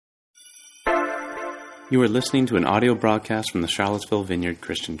You are listening to an audio broadcast from the Charlottesville Vineyard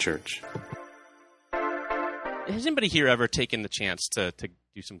Christian Church. Has anybody here ever taken the chance to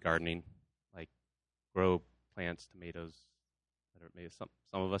do some gardening, like grow plants, tomatoes? Maybe some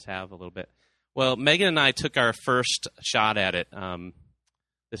of us have a little bit. Well, Megan and I took our first shot at it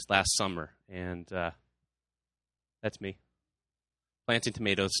this last summer, and that's me, planting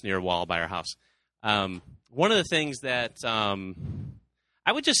tomatoes near a wall by our house. One of the things that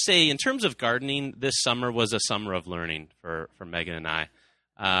I would just say in terms of gardening, this summer was a summer of learning for Megan and I.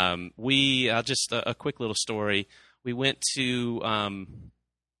 Just a quick little story. We went to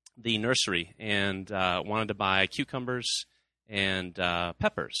the nursery and wanted to buy cucumbers and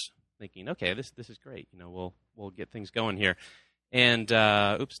peppers, thinking, okay, this is great. You know, we'll get things going here. And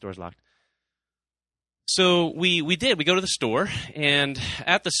door's locked. So we did. We go to the store, and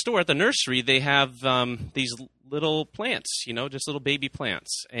at the nursery, they have these little plants, you know, just little baby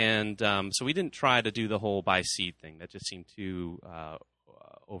plants. And so we didn't try to do the whole buy seed thing. That just seemed too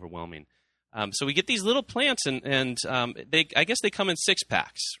overwhelming. So we get these little plants, and I guess they come in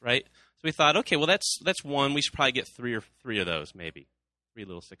 6-packs, right? So we thought, okay, well that's one. We should probably get three of those, maybe 3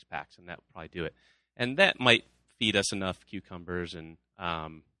 little 6-packs, and that would probably do it. And that might feed us enough cucumbers and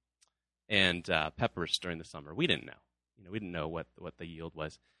peppers during the summer. We didn't know. You know, we didn't know what the yield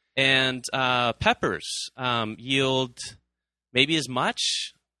was. And peppers yield maybe as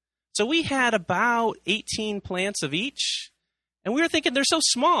much. So we had about 18 plants of each, and we were thinking they're so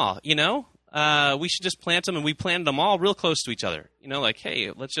small, you know. We should just plant them, and we planted them all real close to each other. You know, like, hey,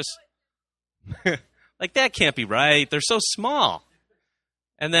 let's just like that can't be right. They're so small.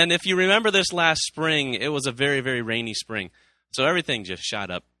 And then if you remember this last spring, it was a very, very rainy spring, so everything just shot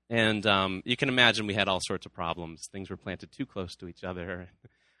up. And you can imagine we had all sorts of problems. Things were planted too close to each other.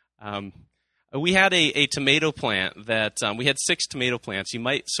 We had a tomato plant that we had 6 tomato plants. You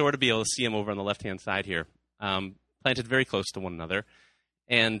might sort of be able to see them over on the left-hand side here, planted very close to one another.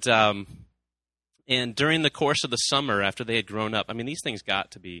 And during the course of the summer, after they had grown up, I mean, these things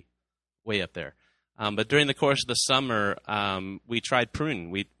got to be way up there. But during the course of the summer, we tried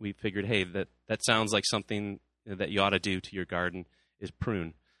pruning. We figured, hey, that sounds like something that you ought to do to your garden is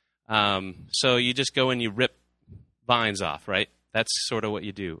prune. So you just go and you rip vines off, right? That's sort of what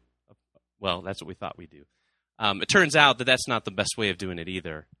you do. Well, that's what we thought we'd do. It turns out that that's not the best way of doing it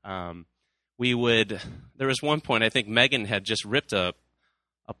either. There was one point, I think Megan had just ripped a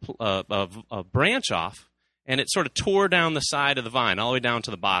branch off, and it sort of tore down the side of the vine, all the way down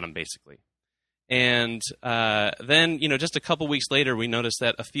to the bottom, basically. And then, you know, just a couple weeks later, we noticed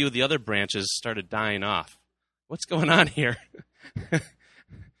that a few of the other branches started dying off. What's going on here?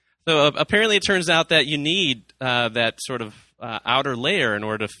 So apparently it turns out that you need that sort of outer layer in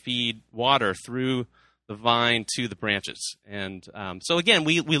order to feed water through the vine to the branches. And so again,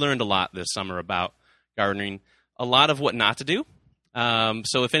 we learned a lot this summer about gardening, a lot of what not to do.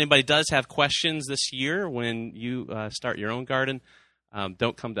 So if anybody does have questions this year when you start your own garden,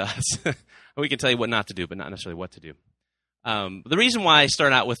 don't come to us. We can tell you what not to do, but not necessarily what to do. The reason why I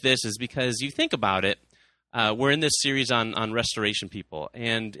start out with this is because you think about it, we're in this series on restoration people,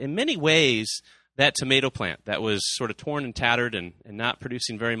 and in many ways, that tomato plant that was sort of torn and tattered and not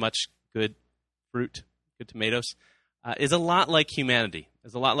producing very much good fruit, good tomatoes, is a lot like humanity.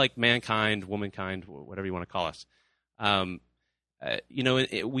 Is a lot like mankind, womankind, whatever you want to call us.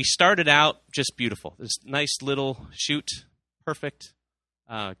 We started out just beautiful. This nice little shoot, perfect,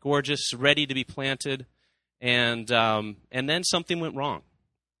 gorgeous, ready to be planted, and then something went wrong.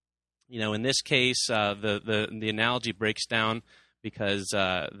 You know, in this case, the analogy breaks down because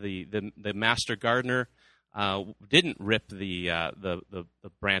the master gardener didn't rip the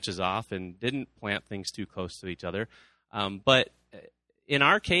branches off and didn't plant things too close to each other. But in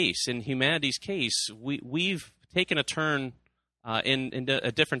our case, in humanity's case, we've taken a turn in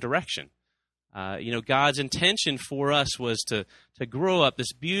a different direction. God's intention for us was to grow up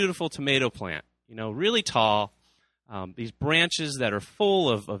this beautiful tomato plant, you know, really tall. These branches that are full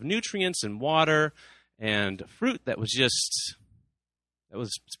of nutrients and water and fruit that was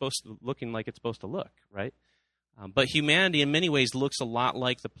supposed to looking like it's supposed to look, right? But humanity in many ways looks a lot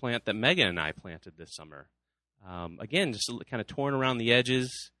like the plant that Megan and I planted this summer. Again, just kind of torn around the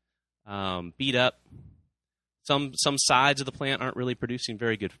edges, beat up. Some sides of the plant aren't really producing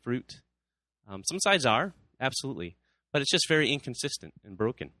very good fruit. Some sides are, absolutely, but it's just very inconsistent and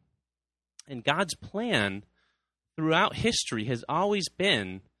broken. And God's plan throughout history has always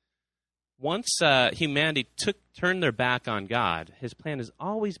been, once humanity turned their back on God, his plan has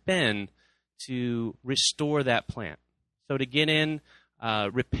always been to restore that plant. So to get in,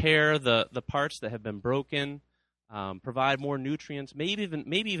 repair the parts that have been broken, provide more nutrients, maybe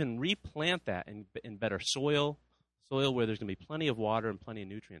even replant that in better soil where there's going to be plenty of water and plenty of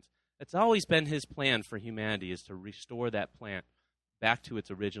nutrients. It's always been his plan for humanity, is to restore that plant back to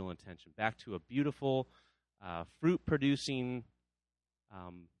its original intention, back to a beautiful, fruit-producing,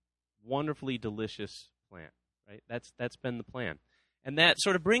 wonderfully delicious plant. Right? That's been the plan. And that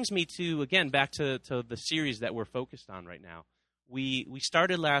sort of brings me to, again, back to the series that we're focused on right now. We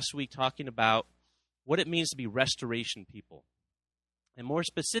started last week talking about what it means to be restoration people. And more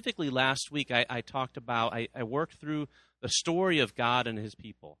specifically, last week I talked about, I worked through the story of God and his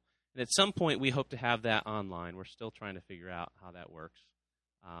people. And at some point, we hope to have that online. We're still trying to figure out how that works.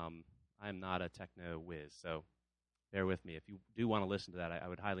 I'm not a techno whiz, so bear with me. If you do want to listen to that, I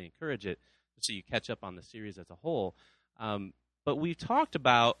would highly encourage it so you catch up on the series as a whole. But we've talked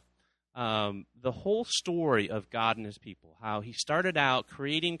about the whole story of God and his people, how he started out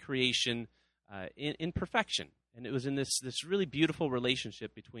creating creation in perfection. And it was in this really beautiful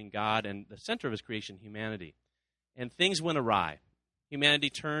relationship between God and the center of his creation, humanity. And things went awry. Humanity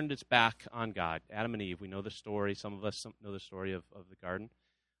turned its back on God. Adam and Eve, we know the story. Some of us know the story of the garden.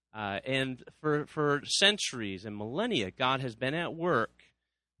 And for centuries and millennia, God has been at work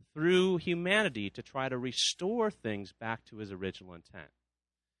through humanity to try to restore things back to his original intent.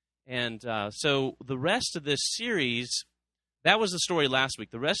 And so the rest of this series, that was the story last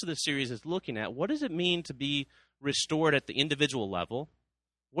week. The rest of the series is looking at what does it mean to be restored at the individual level?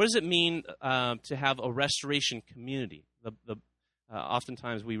 What does it mean to have a restoration community?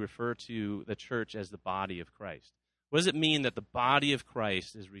 Oftentimes we refer to the church as the body of Christ. What does it mean that the body of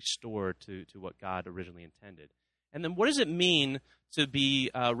Christ is restored to what God originally intended? And then what does it mean to be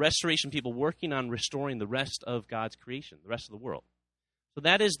restoration people working on restoring the rest of God's creation, the rest of the world? So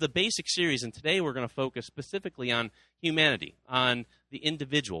that is the basic series, and today we're going to focus specifically on humanity, on the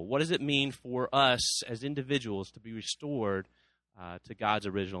individual. What does it mean for us as individuals to be restored to God's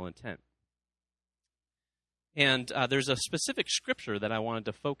original intent? And there's a specific scripture that I wanted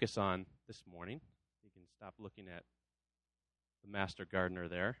to focus on this morning. You can stop looking at the master gardener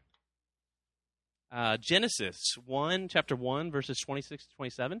there. Genesis chapter 1, verses 26 to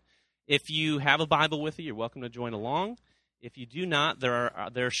 27. If you have a Bible with you, you're welcome to join along. If you do not,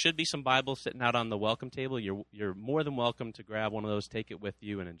 there should be some Bibles sitting out on the welcome table. You're more than welcome to grab one of those, take it with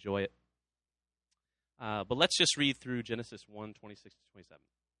you, and enjoy it. But let's just read through Genesis 1, 26 to 27.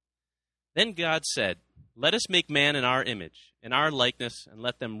 Then God said, "Let us make man in our image, in our likeness, and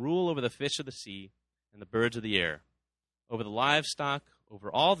let them rule over the fish of the sea and the birds of the air, over the livestock, over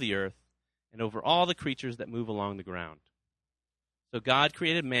all the earth, and over all the creatures that move along the ground." So God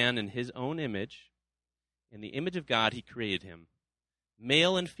created man in his own image. In the image of God he created him.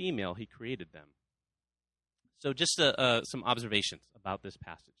 Male and female he created them. So just some observations about this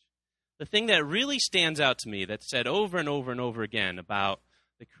passage. The thing that really stands out to me, that's said over and over and over again about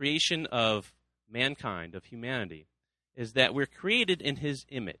the creation of mankind, of humanity, is that we're created in his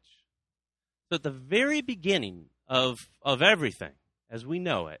image. So at the very beginning of everything, as we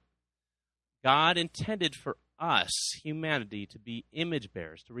know it, God intended for us, humanity, to be image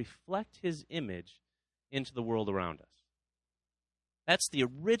bearers, to reflect his image into the world around us. That's the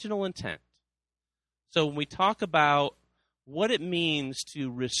original intent. So when we talk about what it means to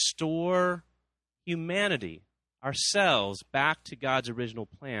restore humanity, ourselves, back to God's original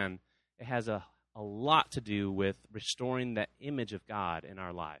plan, it has a lot to do with restoring that image of God in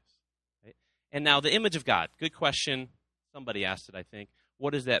our lives. Right? And now the image of God, good question. Somebody asked it, I think.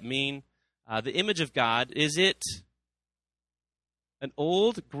 What does that mean? The image of God, is it an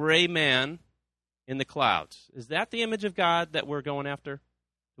old gray man in the clouds? Is that the image of God that we're going after?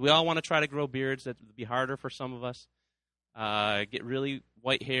 Do we all want to try to grow beards? That would be harder for some of us. Get really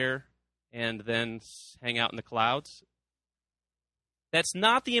white hair and then hang out in the clouds. That's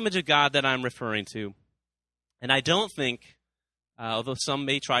not the image of God that I'm referring to. And I don't think, although some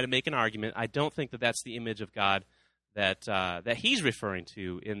may try to make an argument, I don't think that that's the image of God that he's referring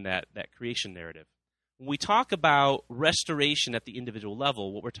to in that creation narrative. When we talk about restoration at the individual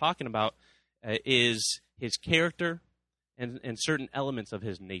level, what we're talking about is his character and certain elements of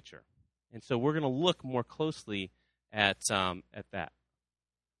his nature. And so we're going to look more closely at that.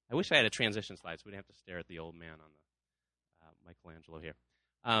 I wish I had a transition slide so we didn't have to stare at the old man on the Michelangelo here.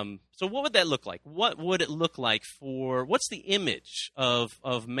 So what would that look like? What would it look like what's the image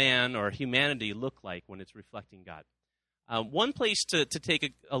of man or humanity look like when it's reflecting God? One place to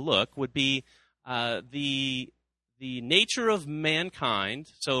take a look would be the nature of mankind,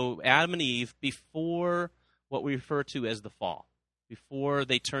 so Adam and Eve, before what we refer to as the fall, before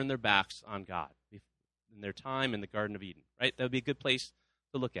they turn their backs on God, in their time in the Garden of Eden, right? That would be a good place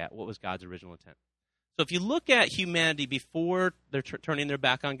to look at what was God's original intent. So if you look at humanity before they're turning their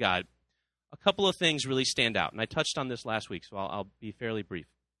back on God, a couple of things really stand out. And I touched on this last week, so I'll be fairly brief.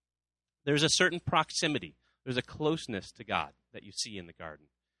 There's a certain proximity. There's a closeness to God that you see in the garden.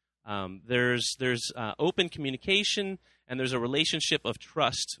 There's open communication, and there's a relationship of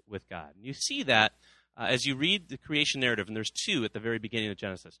trust with God. And you see that as you read the creation narrative, and there's two at the very beginning of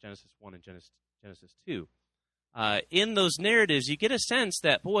Genesis 1 and Genesis 2. In those narratives, you get a sense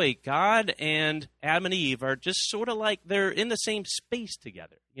that, boy, God and Adam and Eve are just sort of like they're in the same space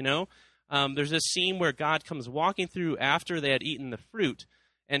together, you know? There's this scene where God comes walking through after they had eaten the fruit,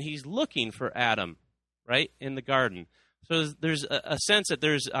 and he's looking for Adam, right, in the garden. So there's a sense that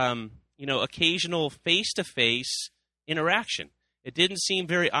there's, occasional face-to-face interaction. It didn't seem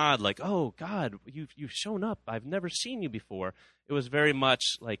very odd, like, oh, God, you've shown up. I've never seen you before. It was very much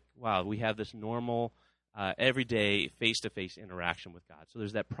like, wow, we have this normal, everyday face-to-face interaction with God. So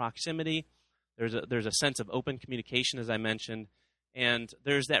there's that proximity. There's a sense of open communication, as I mentioned, and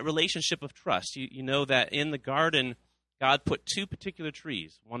there's that relationship of trust. You know that in the garden, God put two particular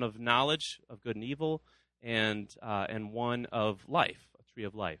trees, one of knowledge of good and evil, and one of life, a tree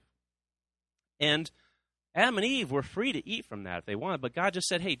of life. And Adam and Eve were free to eat from that if they wanted, but God just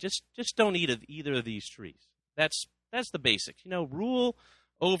said, hey, just don't eat of either of these trees. That's the basics. Rule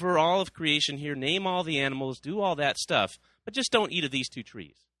over all of creation here, name all the animals, do all that stuff, but just don't eat of these two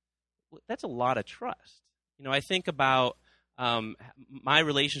trees. That's a lot of trust. I think about my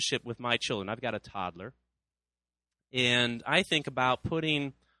relationship with my children. I've got a toddler, and I think about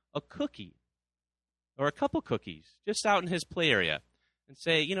putting a cookie or a couple cookies just out in his play area and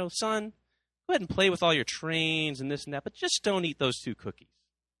say, son, go ahead and play with all your trains and this and that, but just don't eat those two cookies.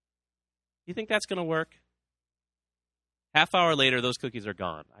 You think that's going to work? Half hour later, those cookies are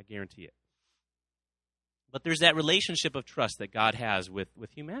gone. I guarantee it. But there's that relationship of trust that God has with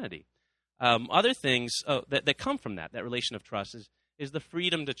humanity. Other things that come from that relation of trust is the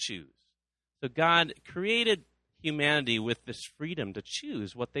freedom to choose. So God created humanity with this freedom to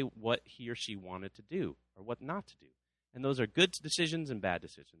choose what he or she wanted to do or what not to do. And those are good decisions and bad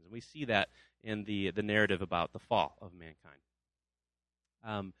decisions. And we see that in the narrative about the fall of mankind.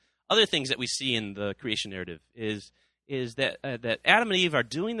 Other things that we see in the creation narrative is that Adam and Eve are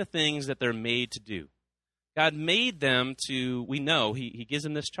doing the things that they're made to do. God made them to, we know, he gives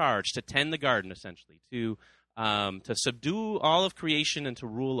them this charge to tend the garden, essentially, to subdue all of creation and to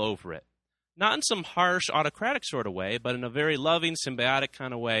rule over it. Not in some harsh, autocratic sort of way, but in a very loving, symbiotic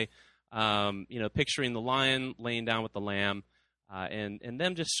kind of way, picturing the lion laying down with the lamb, and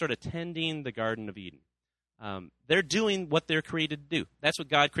them just sort of tending the Garden of Eden. They're doing what they're created to do. That's what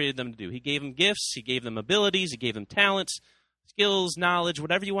God created them to do. He gave them gifts, he gave them abilities, he gave them talents, skills, knowledge,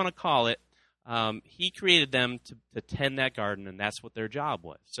 whatever you want to call it. He created them to tend that garden, and that's what their job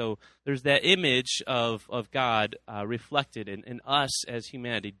was. So there's that image of God reflected in us as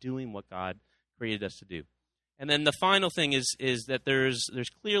humanity doing what God created us to do. And then the final thing is that there's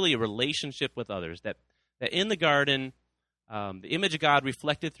clearly a relationship with others, that in the garden, the image of God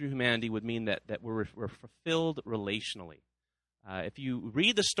reflected through humanity would mean that we're fulfilled relationally. If you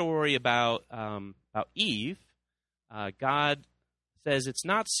read the story about Eve, God says it's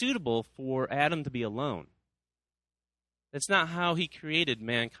not suitable for Adam to be alone. That's not how he created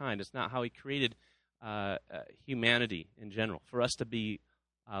mankind. It's not how he created humanity in general, for us to be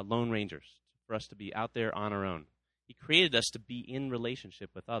lone rangers, for us to be out there on our own. He created us to be in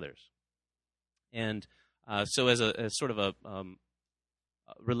relationship with others. And so as sort of a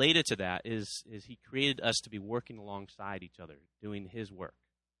related to that is he created us to be working alongside each other, doing his work.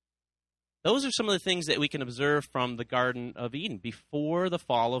 Those are some of the things that we can observe from the Garden of Eden before the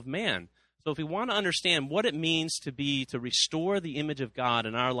fall of man. So if we want to understand what it means to restore the image of God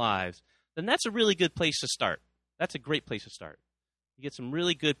in our lives, then that's a really good place to start. That's a great place to start. You get some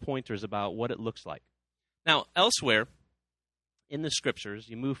really good pointers about what it looks like. Now, elsewhere in the Scriptures,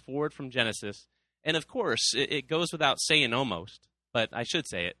 you move forward from Genesis, and of course, it goes without saying almost, but I should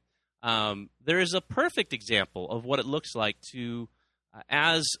say it. There is a perfect example of what it looks like to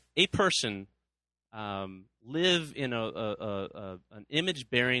as a person, live in an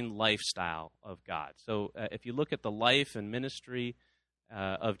image-bearing lifestyle of God. So if you look at the life and ministry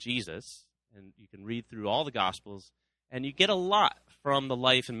of Jesus, and you can read through all the Gospels, and you get a lot from the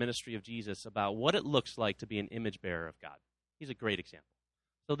life and ministry of Jesus about what it looks like to be an image-bearer of God. He's a great example.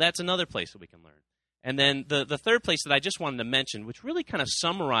 So that's another place that we can learn. And then the third place that I just wanted to mention, which really kind of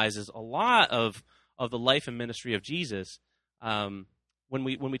summarizes a lot of the life and ministry of Jesus, when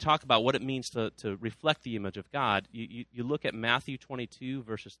we talk about what it means to reflect the image of God, you look at Matthew 22,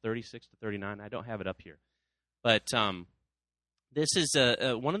 verses 36 to 39. I don't have it up here. But This is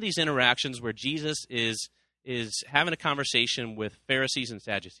one of these interactions where Jesus is having a conversation with Pharisees and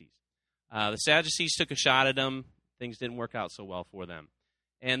Sadducees. The Sadducees took a shot at him. Things didn't work out so well for them.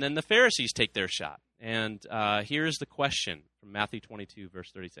 And then the Pharisees take their shot. And here's the question from Matthew 22,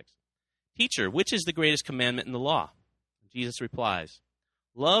 verse 36. Teacher, which is the greatest commandment in the law? Jesus replies,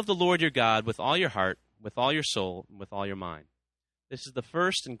 love the Lord your God with all your heart, with all your soul, and with all your mind. This is the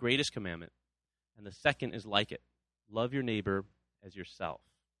first and greatest commandment. And the second is like it. Love your neighbor as yourself.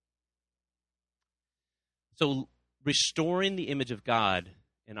 So restoring the image of God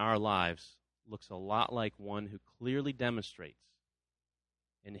in our lives looks a lot like one who clearly demonstrates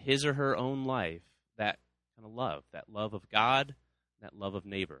in his or her own life that kind of love, that love of God, that love of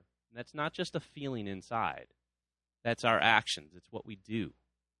neighbor. And that's not just a feeling inside. That's our actions. It's what we do.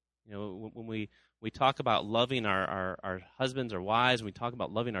 You know, when we talk about loving our husbands or wives, when we talk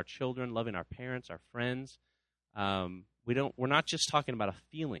about loving our children, loving our parents, our friends, we're not just talking about a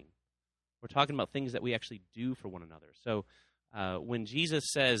feeling. We're talking about things that we actually do for one another. So when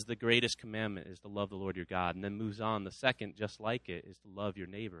Jesus says the greatest commandment is to love the Lord your God, and then moves on, the second, just like it, is to love your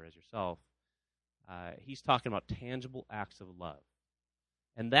neighbor as yourself, he's talking about tangible acts of love.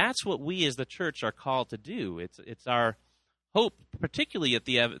 And that's what we as the church are called to do. It's our hope, particularly at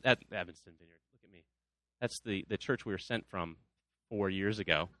Evanston Vineyard. Look at me. That's the church we were sent from 4 years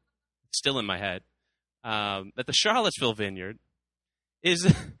ago. It's still in my head. That the Charlottesville Vineyard is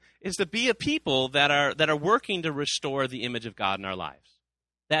to be a people that are working to restore the image of God in our lives.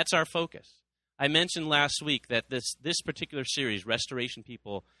 That's our focus. I mentioned last week that this particular series, Restoration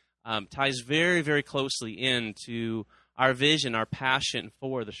People, ties very, very closely into our vision, our passion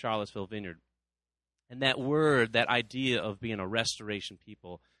for the Charlottesville Vineyard. And that word, that idea of being a restoration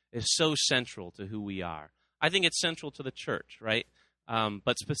people is so central to who we are. I think it's central to the church, right?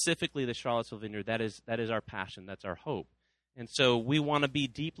 But specifically the Charlottesville Vineyard, that is our passion, that's our hope. And so we want to be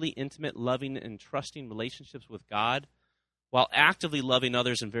deeply intimate, loving, and trusting relationships with God while actively loving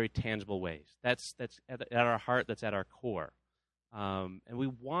others in very tangible ways. That's at our heart, that's at our core. And we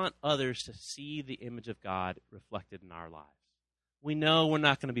want others to see the image of God reflected in our lives. We know we're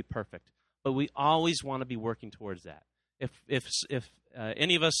not going to be perfect, but we always want to be working towards that. If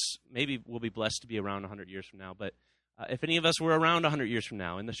any of us, maybe we'll be blessed to be around 100 years from now, but if any of us were around 100 years from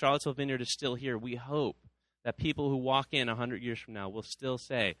now and the Charlottesville Vineyard is still here, we hope that people who walk in 100 years from now will still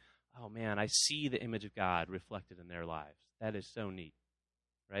say, oh man, I see the image of God reflected in their lives. That is so neat,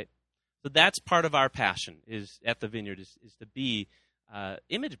 right? So that's part of our passion is at the Vineyard is to be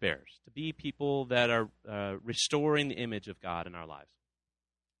image bearers, to be people that are restoring the image of God in our lives.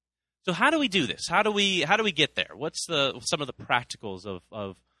 So how do we do this? How do we get there? What's some of the practicals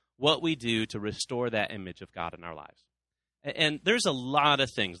of what we do to restore that image of God in our lives? And there's a lot of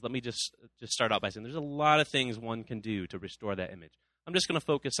things. Let me just start out by saying there's a lot of things one can do to restore that image. I'm just going to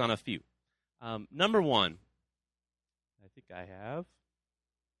focus on a few. Number one, I think I have.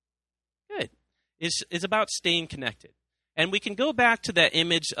 Good. Is about staying connected. And we can go back to that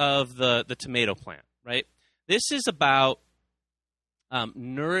image of the tomato plant, right? This is about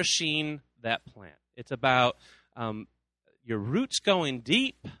nourishing that plant. It's about your roots going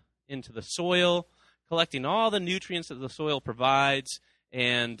deep into the soil, collecting all the nutrients that the soil provides,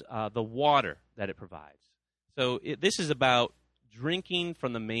 and the water that it provides. So this is about drinking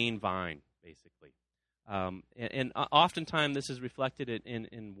from the main vine, basically. And oftentimes this is reflected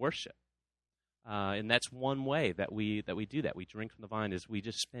in worship. And that's one way that we do that. We drink from the vine is we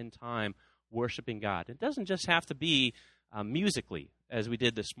just spend time worshiping God. It doesn't just have to be musically, as we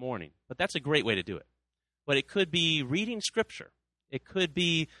did this morning, but that's a great way to do it. But it could be reading Scripture. It could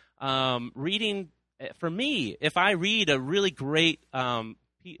be reading. For me, if I read a really great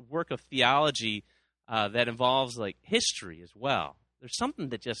work of theology that involves like history as well, there's something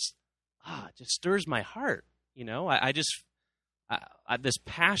that just stirs my heart. You know, this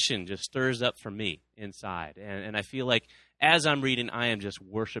passion just stirs up for me inside, and I feel like as I'm reading, I am just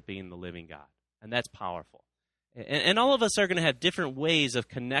worshiping the living God, and that's powerful. And all of us are going to have different ways of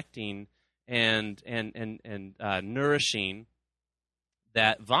connecting and nourishing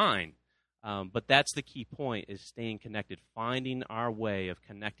that vine. But that's the key point, is staying connected, finding our way of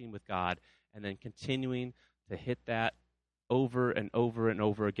connecting with God, and then continuing to hit that over and over and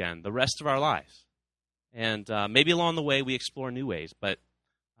over again the rest of our lives. And maybe along the way we explore new ways, but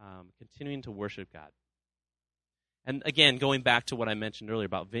continuing to worship God. And again, going back to what I mentioned earlier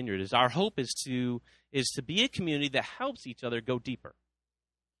about Vineyard, is our hope is to be a community that helps each other go deeper.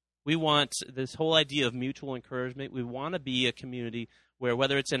 We want this whole idea of mutual encouragement. We want to be a community where,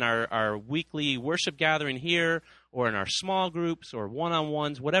 whether it's in our weekly worship gathering here or in our small groups or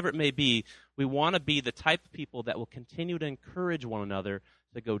one-on-ones, whatever it may be, we want to be the type of people that will continue to encourage one another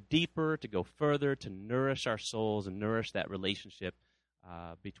to go deeper, to go further, to nourish our souls and nourish that relationship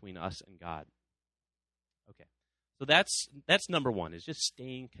between us and God. Okay, so that's number one, is just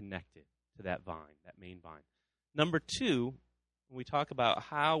staying connected to that vine, that main vine. Number two, when we talk about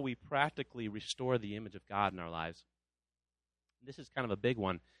how we practically restore the image of God in our lives, this is kind of a big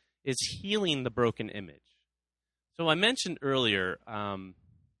one, is healing the broken image. So I mentioned earlier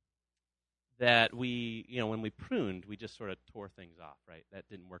that when we pruned, we just sort of tore things off, right? That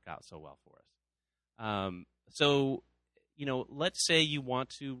didn't work out so well for us. So let's say you want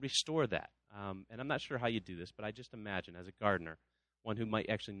to restore that. And I'm not sure how you do this, but I just imagine as a gardener, one who might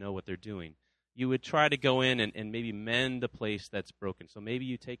actually know what they're doing, you would try to go in and maybe mend a place that's broken. So maybe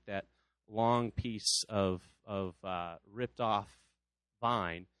you take that long piece of ripped off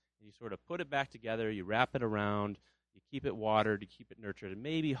vine, and you sort of put it back together, you wrap it around, you keep it watered, you keep it nurtured, and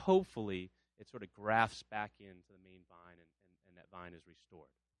maybe, hopefully, it sort of grafts back into the main vine and that vine is restored.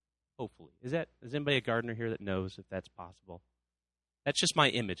 Hopefully. Is anybody a gardener here that knows if that's possible? That's just my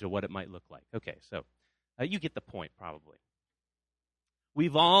image of what it might look like. Okay, so you get the point, probably.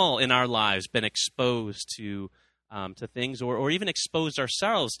 We've all in our lives been exposed to things, or even exposed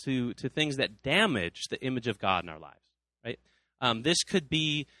ourselves to things that damage the image of God in our lives, right? This could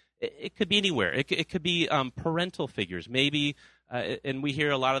be, it could be anywhere. It could be parental figures. Maybe, and we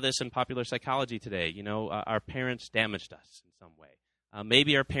hear a lot of this in popular psychology today, our parents damaged us in some way.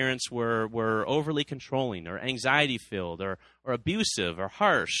 Maybe our parents were overly controlling or anxiety-filled or abusive or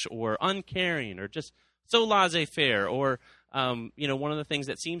harsh or uncaring or just so laissez-faire. Or, one of the things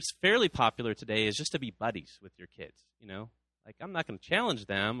that seems fairly popular today is just to be buddies with your kids, Like, I'm not going to challenge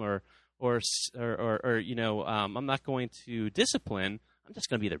them or I'm not going to discipline. I'm just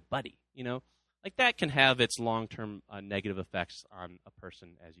going to be their buddy, Like, that can have its long-term negative effects on a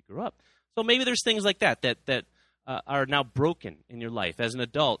person as you grow up. So maybe there's things like that are now broken in your life. As an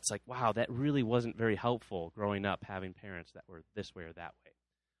adult, it's like, wow, that really wasn't very helpful growing up, having parents that were this way or that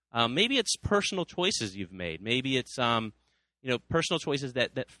way. Maybe it's personal choices you've made. Maybe it's personal choices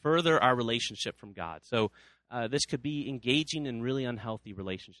that further our relationship from God. So this could be engaging in really unhealthy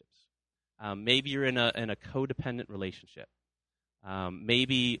relationships. Maybe you're in a codependent relationship.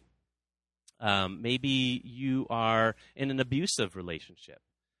 Maybe you are in an abusive relationship.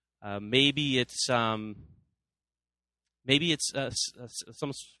 Maybe it's some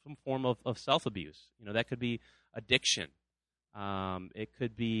form of self-abuse. That could be addiction. It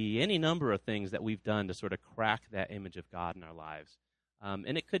could be any number of things that we've done to sort of crack that image of God in our lives.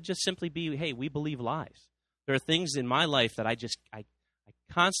 And it could just simply be, hey, we believe lies. There are things in my life that I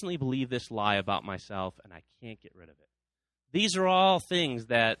constantly believe this lie about myself, and I can't get rid of it. These are all things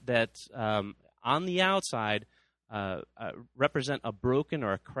that on the outside represent a broken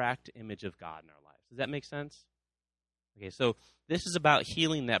or a cracked image of God in our lives. Does that make sense? Okay, so this is about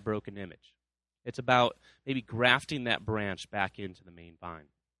healing that broken image. It's about maybe grafting that branch back into the main vine.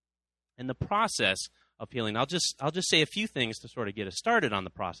 And the process of healing, I'll just say a few things to sort of get us started on the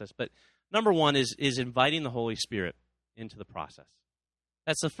process. But number one is inviting the Holy Spirit into the process.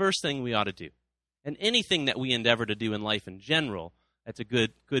 That's the first thing we ought to do. And anything that we endeavor to do in life in general, that's a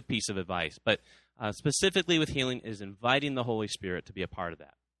good piece of advice. But specifically with healing is inviting the Holy Spirit to be a part of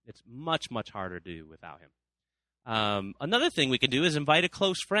that. It's much, much harder to do without him. Another thing we can do is invite a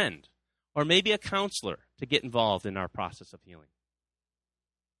close friend or maybe a counselor to get involved in our process of healing.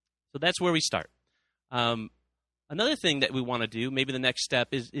 So that's where we start. Another thing that we want to do, maybe the next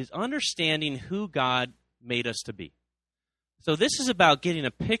step, is understanding who God made us to be. So this is about getting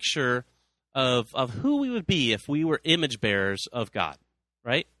a picture of who we would be if we were image bearers of God,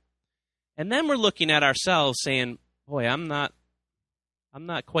 right? And then we're looking at ourselves saying, boy, I'm not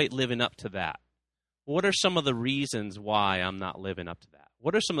quite living up to that. What are some of the reasons why I'm not living up to that?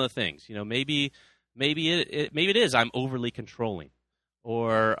 What are some of the things? Maybe it is I'm overly controlling,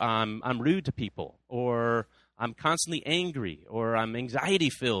 or I'm rude to people, or I'm constantly angry, or I'm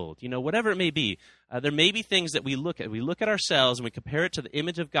anxiety-filled, whatever it may be. There may be things that we look at. We look at ourselves and we compare it to the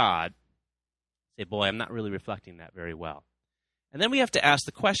image of God, say, boy, I'm not really reflecting that very well. And then we have to ask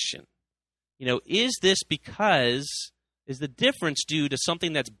the question, is the difference due to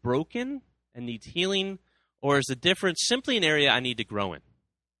something that's broken and needs healing, or is the difference simply an area I need to grow in?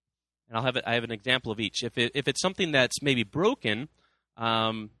 And I have an example of each. If it's something that's maybe broken,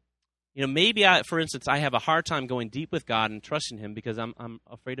 maybe for instance, I have a hard time going deep with God and trusting him because I'm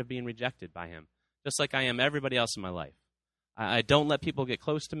afraid of being rejected by him, just like I am everybody else in my life. I don't let people get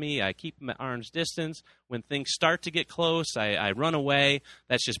close to me. I keep them at arm's distance. When things start to get close, I run away.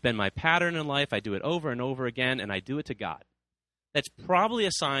 That's just been my pattern in life. I do it over and over again, and I do it to God. That's probably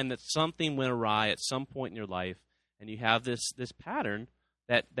a sign that something went awry at some point in your life, and you have this pattern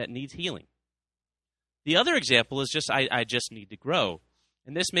that needs healing. The other example is just I just need to grow.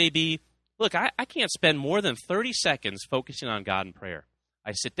 And this may be, look, I can't spend more than 30 seconds focusing on God in prayer.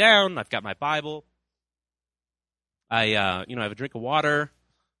 I sit down, I've got my Bible, I have a drink of water,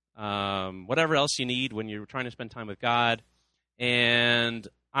 whatever else you need when you're trying to spend time with God, and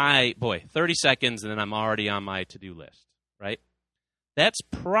 30 seconds, and then I'm already on my to-do list, right? That's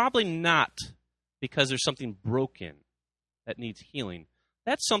probably not because there's something broken that needs healing.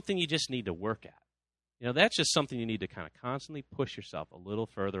 That's something you just need to work at. That's just something you need to kind of constantly push yourself a little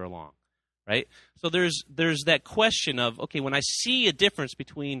further along, right? So there's that question of, okay, when I see a difference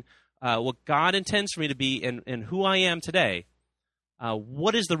between what God intends for me to be and who I am today,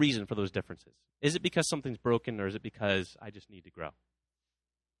 what is the reason for those differences? Is it because something's broken, or is it because I just need to grow?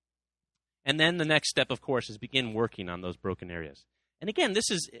 And then the next step, of course, is begin working on those broken areas. And again, this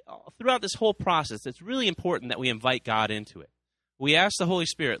is throughout this whole process, it's really important that we invite God into it. We ask the Holy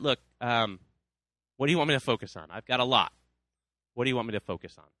Spirit, look, what do you want me to focus on? I've got a lot. What do you want me to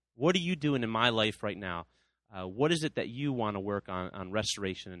focus on? What are you doing in my life right now? What is it that you want to work on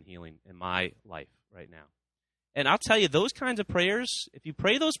restoration and healing in my life right now? And I'll tell you, those kinds of prayers, if you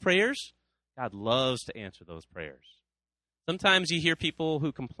pray those prayers, God loves to answer those prayers. Sometimes you hear people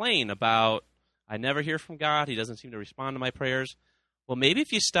who complain about, I never hear from God, he doesn't seem to respond to my prayers. Well, maybe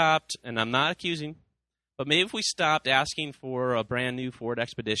if you stopped, and I'm not accusing, but maybe if we stopped asking for a brand new Ford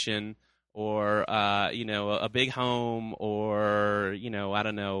Expedition, or a big home, or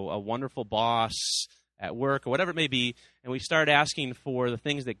a wonderful boss at work, or whatever it may be, and we start asking for the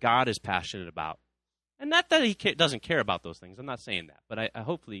things that God is passionate about. And not that he doesn't care about those things. I'm not saying that, but I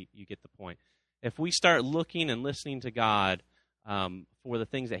hopefully you get the point. If we start looking and listening to God for the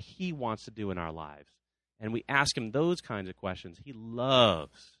things that he wants to do in our lives, and we ask him those kinds of questions, he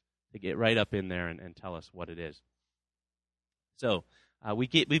loves to get right up in there and tell us what it is. So we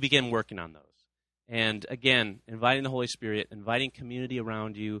begin working on those. And again, inviting the Holy Spirit, inviting community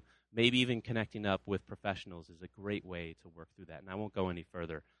around you, maybe even connecting up with professionals is a great way to work through that. And I won't go any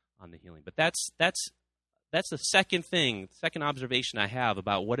further on the healing. But that's the second observation I have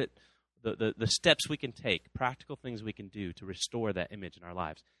about what the steps we can take, practical things we can do to restore that image in our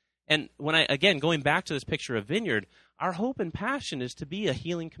lives. And going back to this picture of Vineyard, our hope and passion is to be a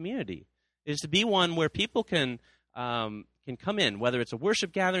healing community, is to be one where people can come in, whether it's a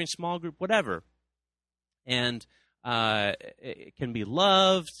worship gathering, small group, whatever, and it can be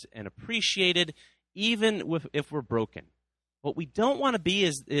loved and appreciated, even if we're broken. What we don't want to be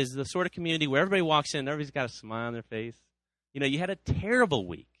is the sort of community where everybody walks in and everybody's got a smile on their face. You had a terrible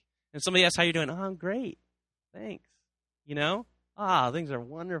week, and somebody asks how you're doing. Oh, I'm great. Thanks. Things are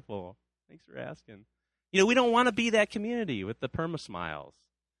wonderful. Thanks for asking. We don't want to be that community with the perma-smiles.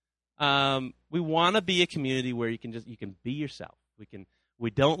 We want to be a community where you can be yourself.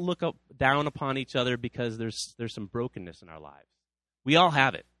 We don't look down upon each other because there's some brokenness in our lives. We all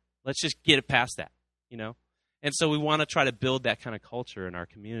have it. Let's just get it past that, And so we want to try to build that kind of culture in our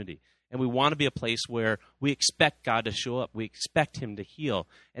community. And we want to be a place where we expect God to show up. We expect him to heal.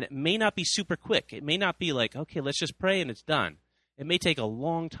 And it may not be super quick. It may not be like, okay, let's just pray and it's done. It may take a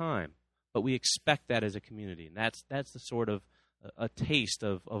long time, but we expect that as a community. And that's the sort of a taste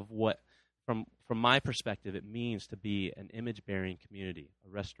of what, from my perspective, it means to be an image-bearing community, a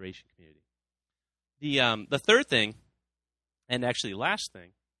restoration community. The third thing, and actually last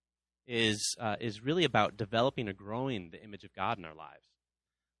thing, is really about developing and growing the image of God in our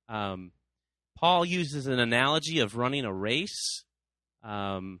lives. Paul uses an analogy of running a race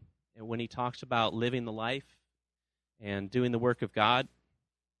and when he talks about living the life and doing the work of God.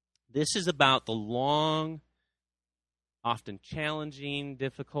 This is about the long, often challenging,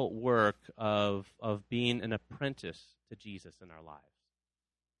 difficult work of being an apprentice to Jesus in our lives,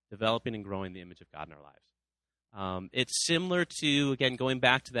 developing and growing the image of God in our lives. It's similar to, again, going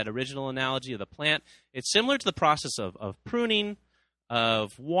back to that original analogy of the plant, it's similar to the process of pruning,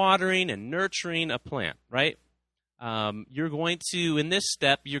 of watering and nurturing a plant, right? You're going to, in this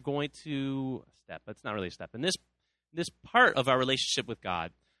step, it's not really a step. In this part of our relationship with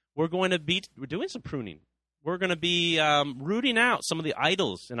God, we're doing some pruning. We're going to be rooting out some of the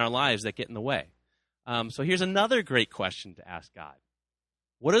idols in our lives that get in the way. So here's another great question to ask God.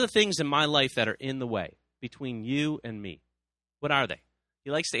 What are the things in my life that are in the way between you and me? What are they?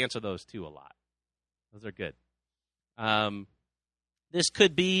 He likes to answer those too a lot. Those are good. This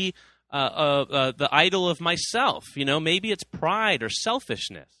could be the idol of myself. Maybe it's pride or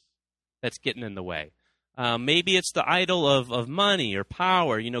selfishness that's getting in the way. Maybe it's the idol of money or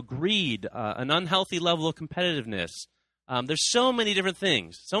power, greed, an unhealthy level of competitiveness. There's so many different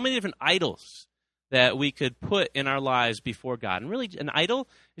things, so many different idols that we could put in our lives before God. And really, an idol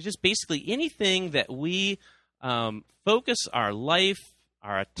is just basically anything that we focus our life,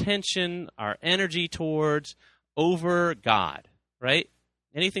 our attention, our energy towards over God, right?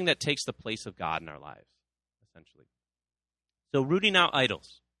 Anything that takes the place of God in our lives, essentially. So rooting out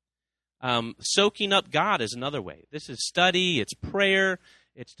idols. Soaking up God is another way. This is study, it's prayer,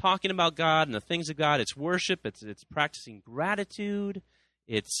 it's talking about God and the things of God, it's worship, it's practicing gratitude,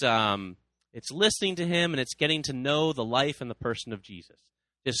 it's listening to Him, and it's getting to know the life and the person of Jesus.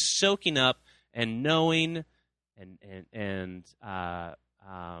 Just soaking up and knowing and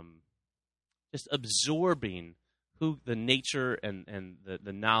just absorbing who the nature and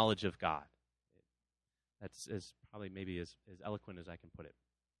the knowledge of God. That's probably maybe as eloquent as I can put it.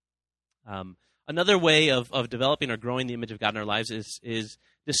 Another way of developing or growing the image of God in our lives is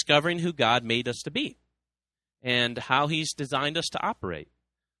discovering who God made us to be and how He's designed us to operate.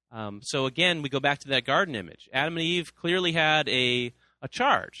 So again, we go back to that garden image. Adam and Eve clearly had a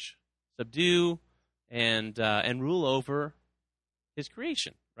charge: subdue and rule over His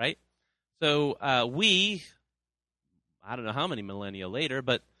creation, right? So I don't know how many millennia later,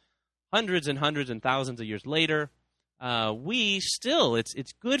 but hundreds and hundreds and thousands of years later,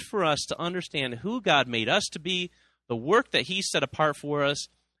 it's good for us to understand who God made us to be, the work that He set apart for us,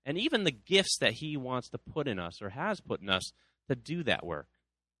 and even the gifts that He wants to put in us or has put in us to do that work.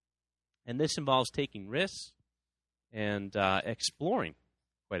 And this involves taking risks and exploring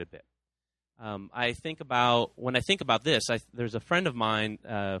quite a bit. When I think about this, there's a friend of mine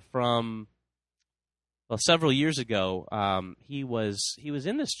from several years ago. He was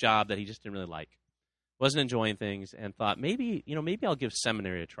in this job that he just didn't really like. Wasn't enjoying things, and thought maybe I'll give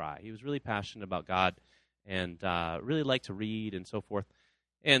seminary a try. He was really passionate about God and really liked to read and so forth.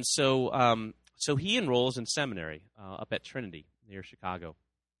 And so he enrolls in seminary up at Trinity near Chicago.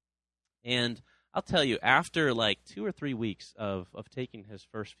 And I'll tell you, after like 2 or 3 weeks of taking his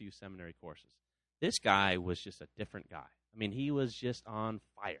first few seminary courses, this guy was just a different guy. I mean, he was just on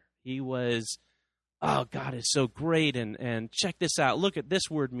fire. He was, oh, God is so great, and check this out. Look at this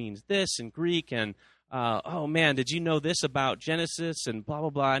word means this in Greek, and oh, man, did you know this about Genesis and blah,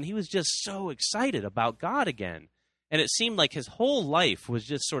 blah, blah. And he was just so excited about God again. And it seemed like his whole life was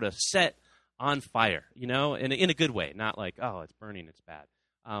just sort of set on fire, in a good way. Not like, oh, it's burning, it's bad.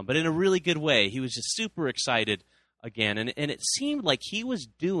 But in a really good way. He was just super excited again. And it seemed like he was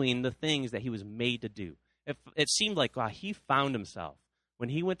doing the things that he was made to do. It seemed like he found himself. When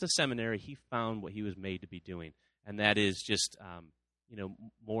he went to seminary, he found what he was made to be doing. And that is just,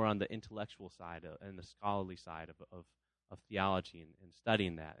 more on the intellectual side and the scholarly side of theology and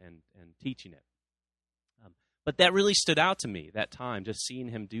studying that and teaching it. But that really stood out to me, that time, just seeing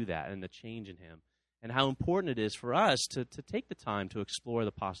him do that and the change in him. And how important it is for us to take the time to explore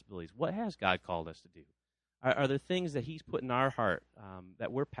the possibilities. What has God called us to do? Are there things that He's put in our heart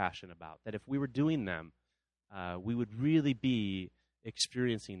that we're passionate about, that if we were doing them, we would really be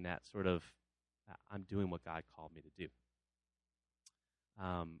experiencing that sort of, I'm doing what God called me to do.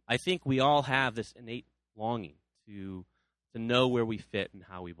 I think we all have this innate longing to know where we fit and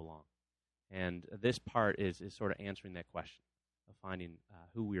how we belong. And this part is sort of answering that question of finding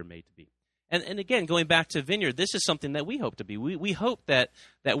who we are made to be. And again, going back to Vineyard, this is something that we hope to be. We hope that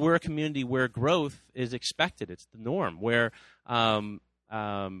we're a community where growth is expected. It's the norm, where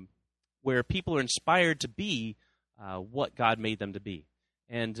people are inspired to be what God made them to be,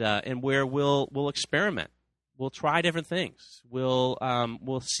 and where we'll experiment. We'll try different things.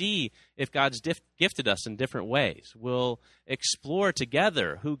 We'll see if God's gifted us in different ways. We'll explore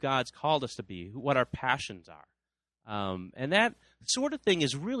together who God's called us to be, what our passions are. And that sort of thing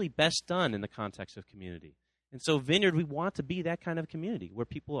is really best done in the context of community. And so Vineyard, we want to be that kind of community where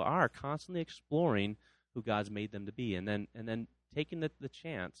people are constantly exploring who God's made them to be, and then taking the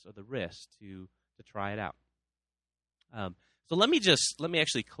chance or the risk to try it out. So let me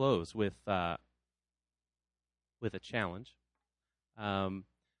actually close with a challenge. I'm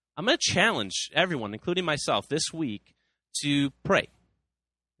going to challenge everyone, including myself, this week to pray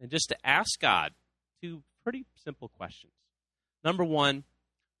and just to ask God 2 pretty simple questions. Number 1,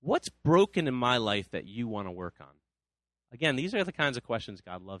 what's broken in my life that you want to work on? Again, these are the kinds of questions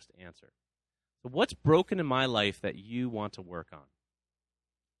God loves to answer. So what's broken in my life that you want to work on?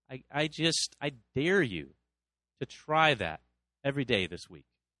 I dare you to try that every day this week.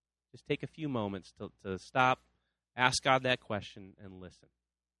 Just take a few moments to stop, ask God that question, and listen.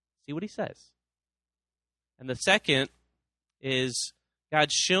 See what he says. And the second is,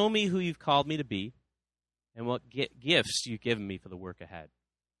 God, show me who you've called me to be and what gifts you've given me for the work ahead.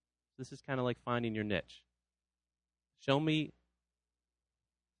 This is kind of like finding your niche. Show me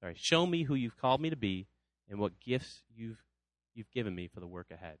who you've called me to be and what gifts you've given me for the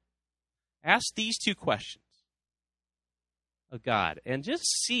work ahead. Ask these two questions of God and just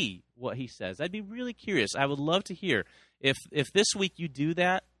see what he says. I'd be really curious. I would love to hear if this week you do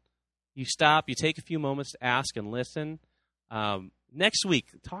that, you stop, you take a few moments to ask and listen. Next week,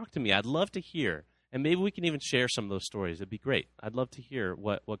 talk to me. I'd love to hear. And maybe we can even share some of those stories. It'd be great. I'd love to hear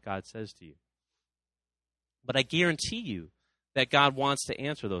what God says to you. But I guarantee you that God wants to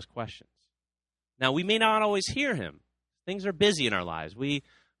answer those questions. Now, we may not always hear him. Things are busy in our lives. We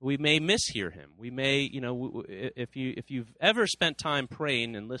may mishear him. We may, if you've ever spent time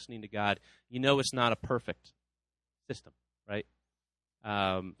praying and listening to God, you know it's not a perfect system, right?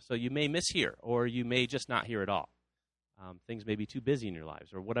 So you may mishear, or you may just not hear at all. Things may be too busy in your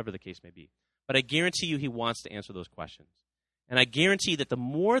lives, or whatever the case may be. But I guarantee you he wants to answer those questions. And I guarantee that the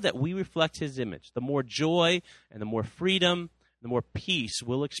more that we reflect his image, the more joy and the more freedom, the more peace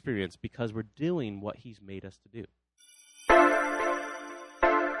we'll experience because we're doing what he's made us to do.